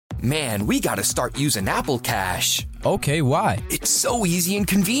Man, we gotta start using Apple Cash. Okay, why? It's so easy and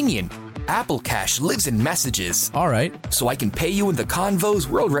convenient. Apple Cash lives in messages. All right. So I can pay you in the convos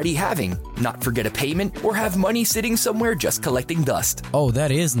we're already having, not forget a payment, or have money sitting somewhere just collecting dust. Oh, that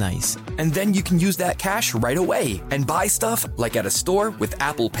is nice. And then you can use that cash right away and buy stuff like at a store with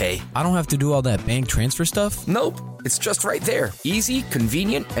Apple Pay. I don't have to do all that bank transfer stuff? Nope, it's just right there. Easy,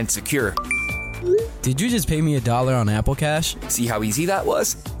 convenient, and secure. Did you just pay me $1 on Apple Cash? See how easy that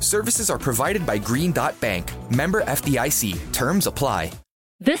was? Services are provided by Green Dot Bank. Member FDIC. Terms apply.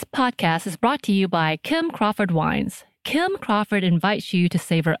 This podcast is brought to you by Kim Crawford Wines. Kim Crawford invites you to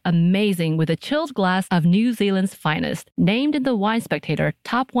savor amazing with a chilled glass of New Zealand's finest, named in the Wine Spectator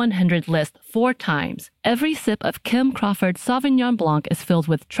Top 100 list 4 times. Every sip of Kim Crawford Sauvignon Blanc is filled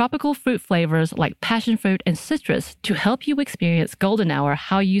with tropical fruit flavors like passion fruit and citrus to help you experience golden hour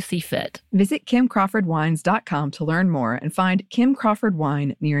how you see fit. Visit KimCrawfordWines.com to learn more and find Kim Crawford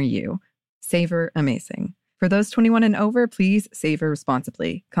Wine near you. Savor amazing. For those 21 and over, please savor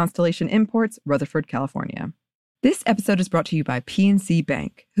responsibly. Constellation Imports, Rutherford, California. This episode is brought to you by PNC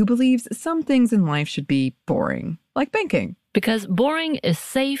Bank, who believes some things in life should be boring, like banking. Because boring is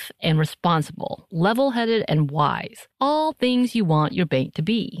safe and responsible, level-headed and wise. All things you want your bank to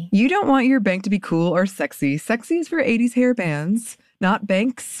be. You don't want your bank to be cool or sexy. Sexy is for 80s hair bands, not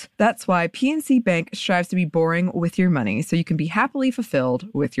banks. That's why PNC Bank strives to be boring with your money so you can be happily fulfilled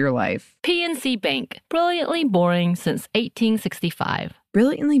with your life. PNC Bank, brilliantly boring since 1865.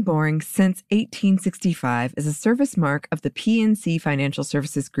 Brilliantly Boring Since 1865 is a service mark of the PNC Financial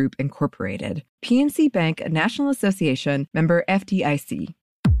Services Group, Incorporated. PNC Bank, a National Association, member FDIC.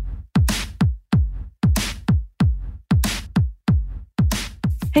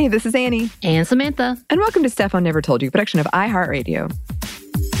 Hey, this is Annie. And Samantha. And welcome to Stefan Never Told You, a production of iHeartRadio.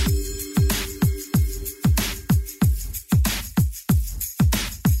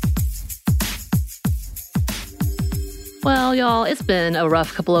 Well, y'all, it's been a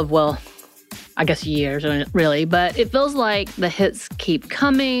rough couple of, I guess years, really, but it feels like the hits keep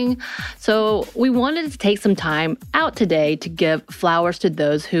coming. So we wanted to take some time out today to give flowers to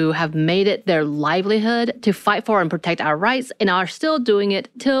those who have made it their livelihood to fight for and protect our rights and are still doing it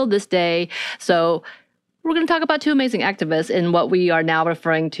till this day. So we're going to talk about 2 amazing activists in what we are now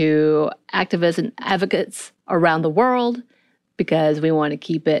referring to activists and advocates around the world, because we want to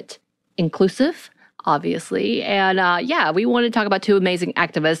keep it inclusive, obviously. And we want to talk about 2 amazing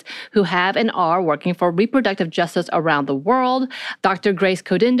activists who have and are working for reproductive justice around the world, Dr. Grace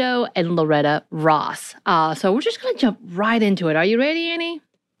Codindo and Loretta Ross. So we're just going to jump right into it. Are you ready, Annie?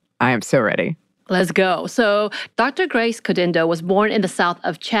 I am so ready. Let's go. So Dr. Grace Codindo was born in the south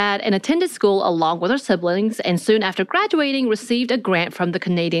of Chad and attended school along with her siblings, and soon after graduating received a grant from the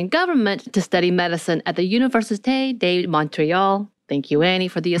Canadian government to study medicine at the Université de Montréal. Thank you, Annie,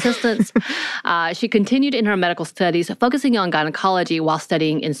 for the assistance. She continued in her medical studies, focusing on gynecology while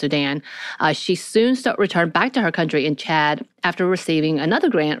studying in Sudan. She soon returned back to her country in Chad after receiving another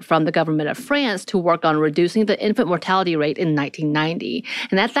grant from the government of France to work on reducing the infant mortality rate in 1990.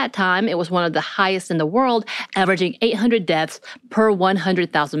 And at that time, it was one of the highest in the world, averaging 800 deaths per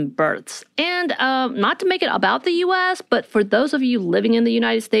 100,000 births. And not to make it about the U.S., but for those of you living in the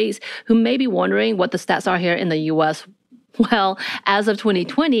United States who may be wondering what the stats are here in the U.S., well, as of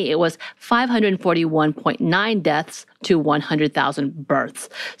 2020, it was 541.9 deaths to 100,000 births.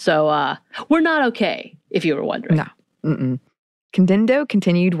 So we're not okay, if you were wondering. No. Mm-mm. Codindo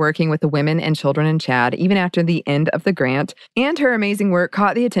continued working with the women and children in Chad even after the end of the grant, and her amazing work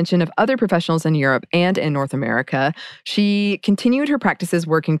caught the attention of other professionals in Europe and in North America. She continued her practices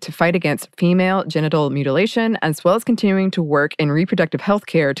working to fight against female genital mutilation, as well as continuing to work in reproductive health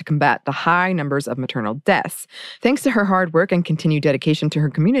care to combat the high numbers of maternal deaths. Thanks to her hard work and continued dedication to her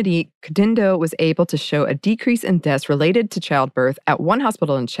community, Codindo was able to show a decrease in deaths related to childbirth at one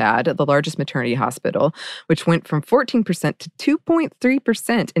hospital in Chad, the largest maternity hospital, which went from 14% to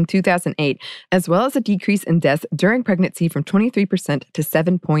 2.3% in 2008, as well as a decrease in deaths during pregnancy from 23% to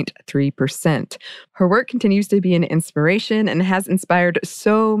 7.3%. Her work continues to be an inspiration and has inspired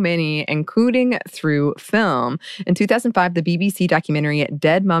so many, including through film. In 2005, the BBC documentary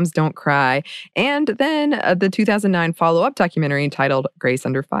Dead Moms Don't Cry, and then the 2009 follow-up documentary entitled Grace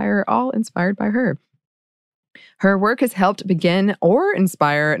Under Fire, all inspired by her. Her work has helped begin or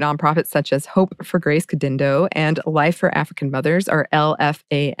inspire nonprofits such as Hope for Grace Kadindo and Life for African Mothers, or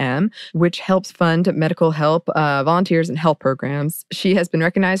LFAM, which helps fund medical help, volunteers, and health programs. She has been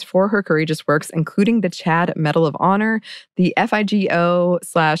recognized for her courageous works, including the Chad Medal of Honor, the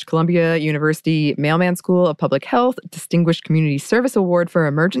FIGO/Columbia University Mailman School of Public Health Distinguished Community Service Award for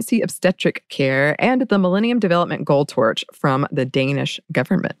Emergency Obstetric Care, and the Millennium Development Gold Torch from the Danish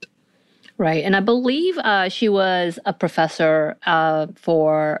government. Right. And I believe she was a professor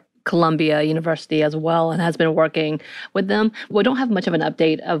for Columbia University as well and has been working with them. We don't have much of an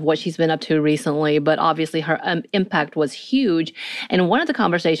update of what she's been up to recently, but obviously her impact was huge. And one of the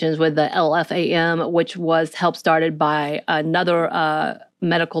conversations with the LFAM, which was help started by another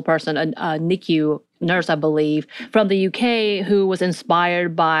medical person, a NICU nurse, I believe, from the UK, who was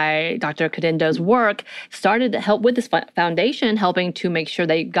inspired by Dr. Kadindo's work, started to help with this foundation, helping to make sure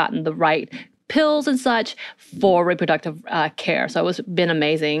they'd gotten the right pills and such for reproductive care. So it's been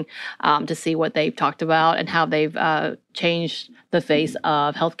amazing to see what they've talked about and how they've changed the face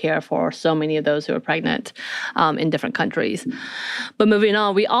of healthcare for so many of those who are pregnant in different countries. But moving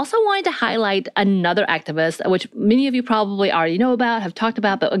on, we also wanted to highlight another activist, which many of you probably already know about, have talked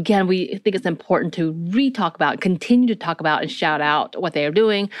about, but again, we think it's important to re-talk about, continue to talk about and shout out what they are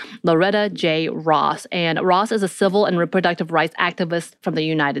doing, Loretta J. Ross. And Ross is a civil and reproductive rights activist from the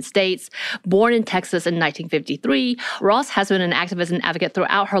United States. Born in Texas in 1953, Ross has been an activist and advocate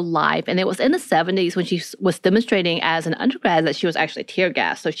throughout her life, and it was in the 70s when she was demonstrating as an undergrad that she was actually tear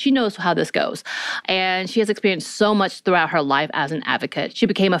gassed. So she knows how this goes. And she has experienced so much throughout her life as an advocate. She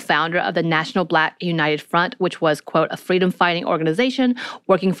became a founder of the National Black United Front, which was, quote, a freedom-fighting organization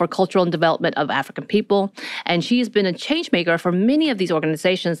working for cultural and development of African people. And she has been a change maker for many of these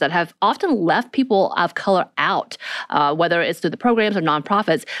organizations that have often left people of color out, whether it's through the programs or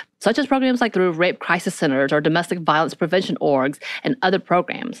nonprofits, such as programs like through rape crisis centers or domestic violence prevention orgs and other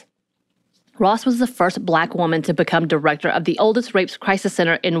programs. Ross was the first Black woman to become director of the oldest rape crisis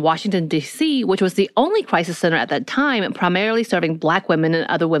center in Washington, D.C., which was the only crisis center at that time, primarily serving Black women and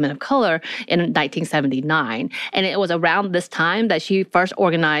other women of color in 1979. And it was around this time that she first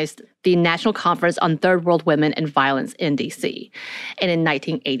organized the National Conference on Third World Women and Violence in D.C. And in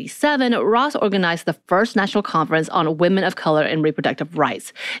 1987, Ross organized the first national conference on women of color and reproductive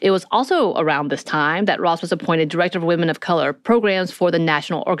rights. It was also around this time that Ross was appointed Director of Women of Color Programs for the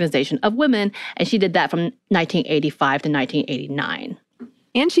National Organization of Women, and she did that from 1985 to 1989.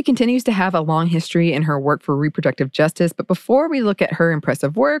 And she continues to have a long history in her work for reproductive justice. But before we look at her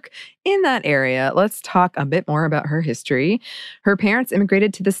impressive work in that area, let's talk a bit more about her history. Her parents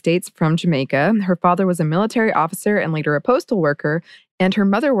immigrated to the States from Jamaica. Her father was a military officer and later a postal worker. And her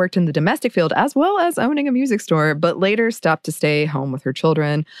mother worked in the domestic field as well as owning a music store, but later stopped to stay home with her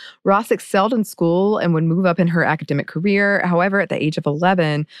children. Ross excelled in school and would move up in her academic career. However, at the age of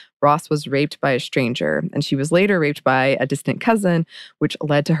 11, Ross was raped by a stranger, and she was later raped by a distant cousin, which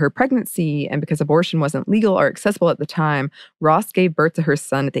led to her pregnancy. And because abortion wasn't legal or accessible at the time, Ross gave birth to her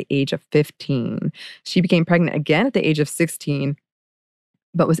son at the age of 15. She became pregnant again at the age of 16,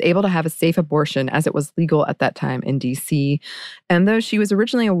 but was able to have a safe abortion as it was legal at that time in D.C. And though she was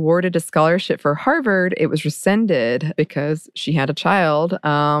originally awarded a scholarship for Harvard, it was rescinded because she had a child,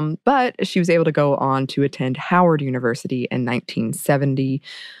 but she was able to go on to attend Howard University in 1970.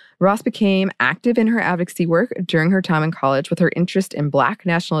 Ross became active in her advocacy work during her time in college with her interest in Black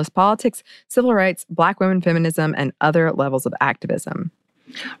nationalist politics, civil rights, Black women feminism, and other levels of activism.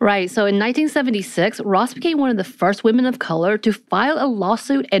 Right. So in 1976, Ross became one of the first women of color to file a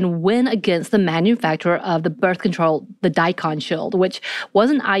lawsuit and win against the manufacturer of the birth control, the Dicon Shield, which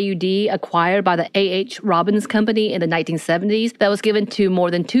was an IUD acquired by the A.H. Robbins Company in the 1970s that was given to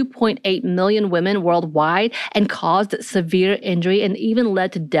more than 2.8 million women worldwide and caused severe injury and even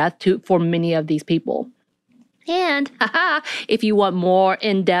led to death for many of these people. And if you want more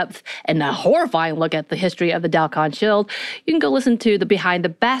in-depth and a horrifying look at the history of the Dicon Shield, you can go listen to the Behind the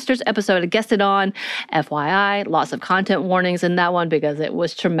Bastards episode I guested on. FYI, lots of content warnings in that one because it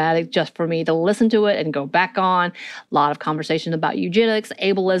was traumatic just for me to listen to it and go back on. A lot of conversation about eugenics,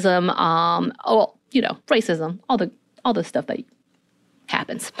 ableism, racism, all the stuff that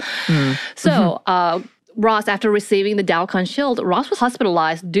happens. So, Ross, after receiving the Dicon Shield, Ross was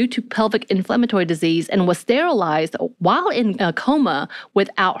hospitalized due to pelvic inflammatory disease and was sterilized while in a coma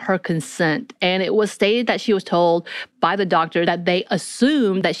without her consent. And it was stated that she was told by the doctor that they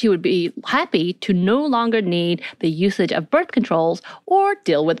assumed that she would be happy to no longer need the usage of birth controls or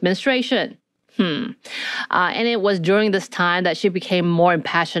deal with menstruation. And it was during this time that she became more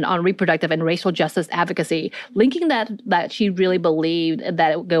impassioned on reproductive and racial justice advocacy, linking that she really believed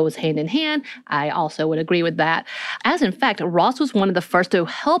that it goes hand in hand. I also would agree with that. As in fact, Ross was one of the first to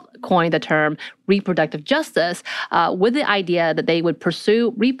help coin the term reproductive justice with the idea that they would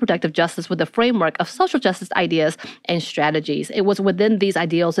pursue reproductive justice with the framework of social justice ideas and strategies. It was within these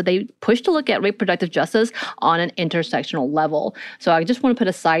ideals that they pushed to look at reproductive justice on an intersectional level. So I just want to put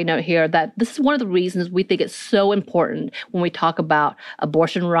a side note here that this is one of the reasons we think it's so important when we talk about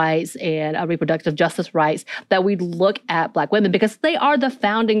abortion rights and reproductive justice rights that we look at Black women, because they are the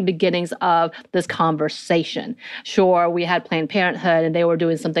founding beginnings of this conversation. Sure, we had Planned Parenthood and they were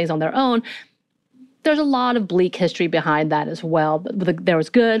doing some things on their own. There's a lot of bleak history behind that as well. There was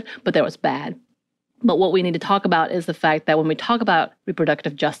good, but there was bad. But what we need to talk about is the fact that when we talk about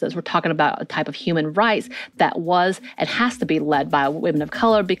reproductive justice, we're talking about a type of human rights that was and has to be led by women of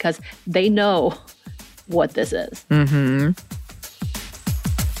color because they know what this is. Mm-hmm.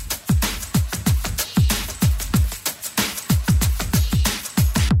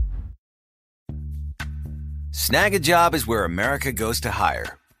 Snag a Job is where America goes to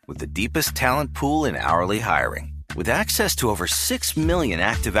hire, with the deepest talent pool in hourly hiring. With access to over 6 million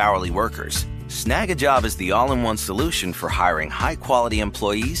active hourly workers, Snag a Job is the all-in-one solution for hiring high-quality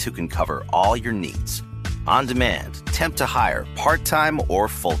employees who can cover all your needs. On demand, temp to hire, part-time or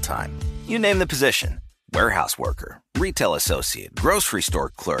full-time. You name the position. Warehouse worker, retail associate, grocery store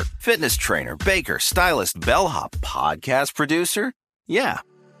clerk, fitness trainer, baker, stylist, bellhop, podcast producer. Yeah,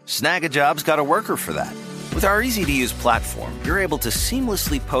 Snag a Job's got a worker for that. With our easy-to-use platform, you're able to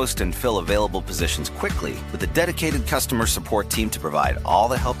seamlessly post and fill available positions quickly with a dedicated customer support team to provide all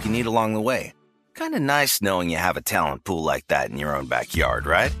the help you need along the way. Kind of nice knowing you have a talent pool like that in your own backyard,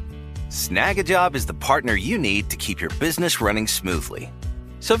 right? Snag a Job is the partner you need to keep your business running smoothly.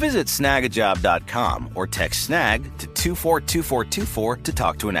 So visit snagajob.com or text snag to 242424 to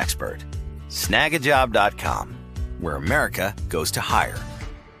talk to an expert. Snagajob.com, where America goes to hire.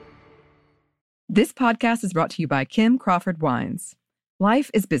 This podcast is brought to you by Kim Crawford Wines. Life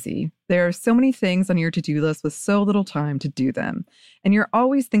is busy. There are so many things on your to-do list with so little time to do them. And you're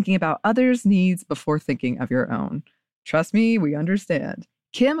always thinking about others' needs before thinking of your own. Trust me, we understand.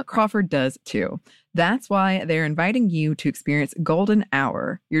 Kim Crawford does too. That's why they're inviting you to experience Golden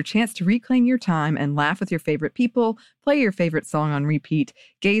Hour, your chance to reclaim your time and laugh with your favorite people, play your favorite song on repeat,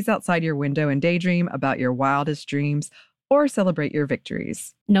 gaze outside your window and daydream about your wildest dreams, or celebrate your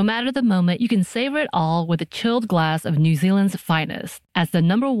victories. No matter the moment, you can savor it all with a chilled glass of New Zealand's finest. As the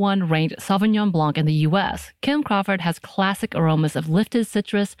 #1 ranked Sauvignon Blanc in the U.S., Kim Crawford has classic aromas of lifted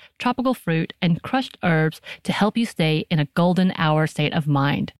citrus, tropical fruit, and crushed herbs to help you stay in a golden hour state of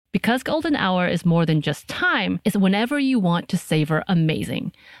mind. Because golden hour is more than just time, it's whenever you want to savor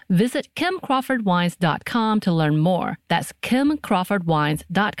amazing. Visit KimCrawfordWines.com to learn more. That's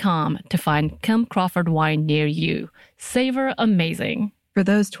KimCrawfordWines.com to find Kim Crawford wine near you. Savor amazing. For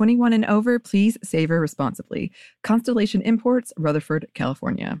those 21 and over, please savor responsibly. Constellation Imports, Rutherford,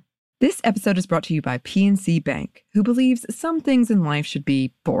 California. This episode is brought to you by PNC Bank, who believes some things in life should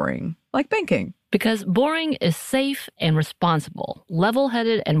be boring, like banking. Because boring is safe and responsible,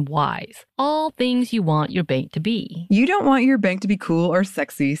 level-headed and wise. All things you want your bank to be. You don't want your bank to be cool or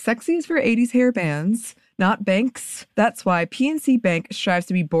sexy. Sexy is for 80s hair bands, not banks. That's why PNC Bank strives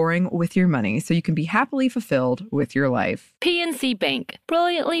to be boring with your money so you can be happily fulfilled with your life. PNC Bank,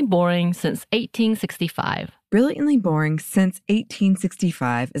 brilliantly boring since 1865. Brilliantly Boring Since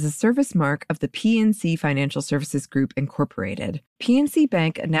 1865 is a service mark of the PNC Financial Services Group, Incorporated. PNC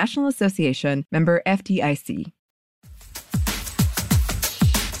Bank, a National Association, member FDIC.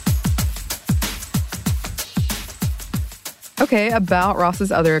 Okay, about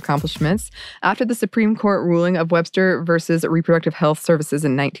Ross's other accomplishments. After the Supreme Court ruling of Webster versus Reproductive Health Services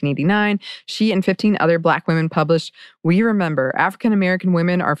in 1989, she and 15 other Black women published We Remember, African American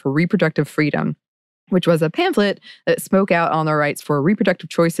Women Are for Reproductive Freedom, which was a pamphlet that spoke out on their rights for reproductive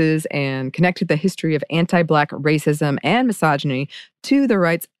choices and connected the history of anti-Black racism and misogyny to the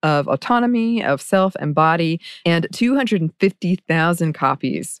rights of autonomy, of self and body, and 250,000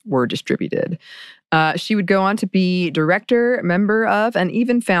 copies were distributed. She would go on to be director, member of, and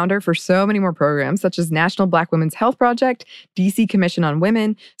even founder for so many more programs, such as National Black Women's Health Project, DC Commission on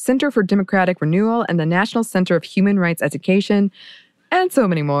Women, Center for Democratic Renewal, and the National Center of Human Rights Education, and so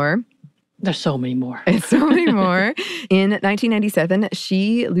many more. There's so many more. And so many more. In 1997,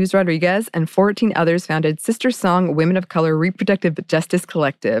 she, Luz Rodriguez, and 14 others founded Sister Song Women of Color Reproductive Justice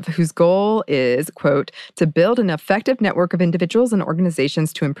Collective, whose goal is, quote, to build an effective network of individuals and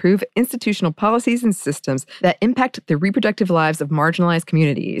organizations to improve institutional policies and systems that impact the reproductive lives of marginalized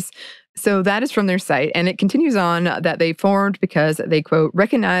communities. So that is from their site, and it continues on that they formed because they, quote,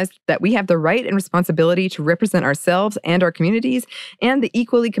 recognized that we have the right and responsibility to represent ourselves and our communities and the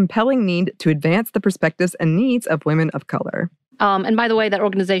equally compelling need to advance the perspectives and needs of women of color. And by the way, that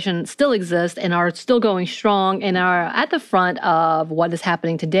organization still exists and are still going strong and are at the front of what is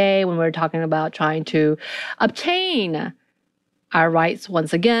happening today when we're talking about trying to obtain our rights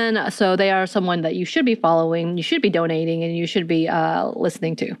once again. So they are someone that you should be following, you should be donating, and you should be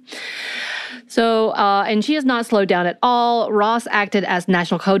listening to. So, and she has not slowed down at all. Ross acted as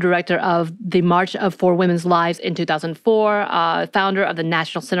national co-director of the March for Women's Lives in 2004, founder of the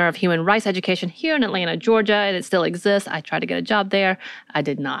National Center of Human Rights Education here in Atlanta, Georgia, and it still exists. I tried to get a job there. I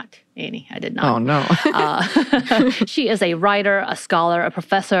did not. Annie, I did not. Oh, no. She is a writer, a scholar, a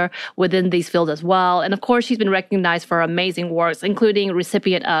professor within these fields as well. And of course, she's been recognized for amazing works, including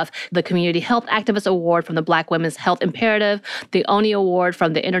recipient of the Community Health Activist Award from the Black Women's Health Imperative, the ONI Award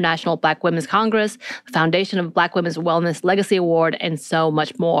from the International Black Women's Congress, the Foundation of Black Women's Wellness Legacy Award, and so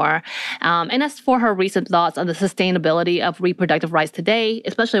much more. And as for her recent thoughts on the sustainability of reproductive rights today,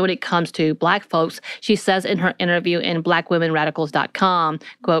 especially when it comes to Black folks, she says in her interview in blackwomenradicals.com,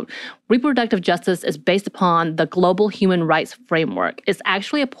 quote, reproductive justice is based upon the global human rights framework. It's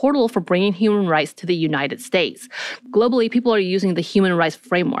actually a portal for bringing human rights to the United States. Globally, people are using the human rights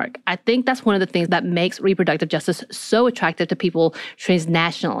framework. I think that's one of the things that makes reproductive justice so attractive to people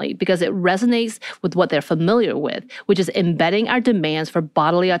transnationally, because it resonates with what they're familiar with, which is embedding our demands for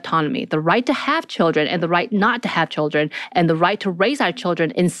bodily autonomy, the right to have children and the right not to have children, and the right to raise our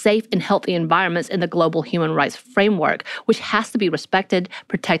children in safe and healthy environments in the global human rights framework, which has to be respected,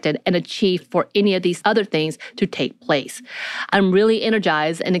 protected, and achieved for any of these other things to take place. I'm really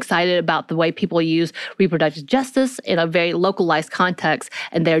energized and excited about the way people use reproductive justice in a very localized context,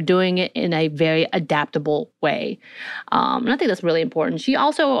 and they're doing it in a very adaptable way. And I think that's really important. She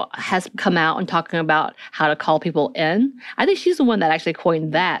also has come out and talking about how to call people in. I think she's the one that actually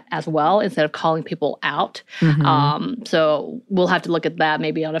coined that as well, instead of calling people out. Mm-hmm. So we'll have to look at that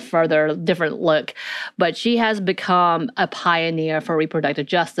maybe on a further different look. But she has become a pioneer for reproductive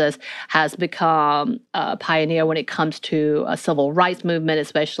justice, has become a pioneer when it comes to a civil rights movement,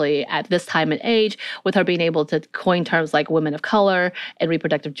 especially at this time and age, with her being able to coin terms like women of color and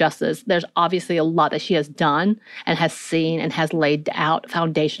reproductive justice. There's obviously a lot that she has done and has seen and has laid out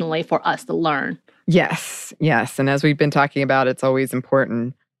foundationally for us to learn. Yes. And as we've been talking about, it's always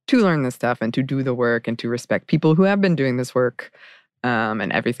important to learn this stuff and to do the work and to respect people who have been doing this work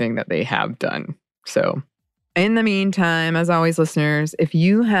and everything that they have done. So in the meantime, as always, listeners, if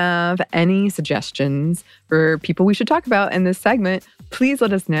you have any suggestions for people we should talk about in this segment, please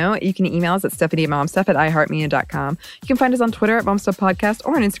let us know. You can email us at stephanie@momstuff@iheartmedia.com. You can find us on Twitter at momstuffpodcast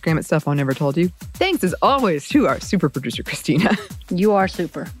or on Instagram at Stuff I Never Told You. Thanks, as always, to our super producer, Christina. You are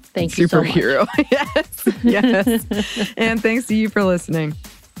super. Thank you so much. Superhero. Yes. And thanks to you for listening.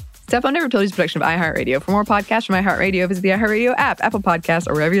 Stuff I Never Told You is a production of iHeartRadio. For more podcasts from iHeartRadio, visit the iHeartRadio app, Apple Podcasts,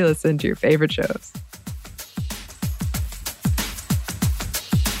 or wherever you listen to your favorite shows.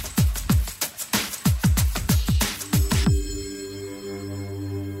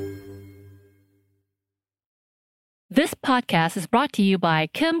 This podcast is brought to you by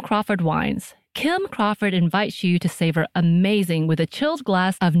Kim Crawford Wines. Kim Crawford invites you to savor amazing with a chilled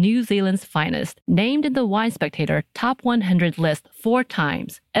glass of New Zealand's finest, named in the Wine Spectator Top 100 list 4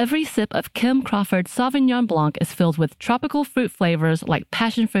 times. Every sip of Kim Crawford Sauvignon Blanc is filled with tropical fruit flavors like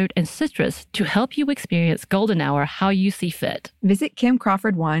passion fruit and citrus to help you experience golden hour how you see fit. Visit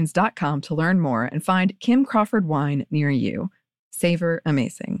KimCrawfordWines.com to learn more and find Kim Crawford Wine near you. Savor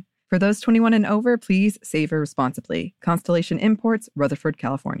amazing. For those 21 and over, please savor responsibly. Constellation Imports, Rutherford,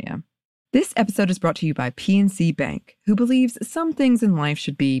 California. This episode is brought to you by PNC Bank, who believes some things in life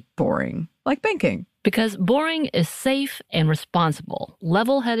should be boring, like banking. Because boring is safe and responsible,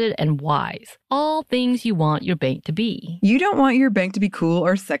 level-headed and wise. All things you want your bank to be. You don't want your bank to be cool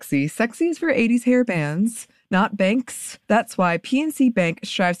or sexy. Sexy is for 80s hair bands, not banks. That's why PNC Bank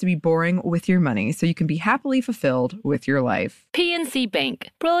strives to be boring with your money so you can be happily fulfilled with your life. PNC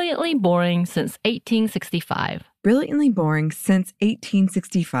Bank, brilliantly boring since 1865. Brilliantly Boring Since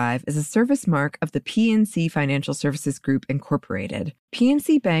 1865 is a service mark of the PNC Financial Services Group, Incorporated.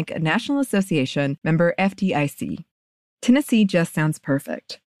 PNC Bank, a National Association, member FDIC. Tennessee just sounds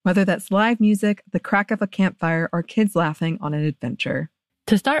perfect. Whether that's live music, the crack of a campfire, or kids laughing on an adventure.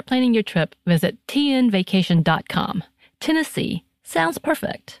 To start planning your trip, visit tnvacation.com. Tennessee sounds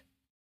perfect.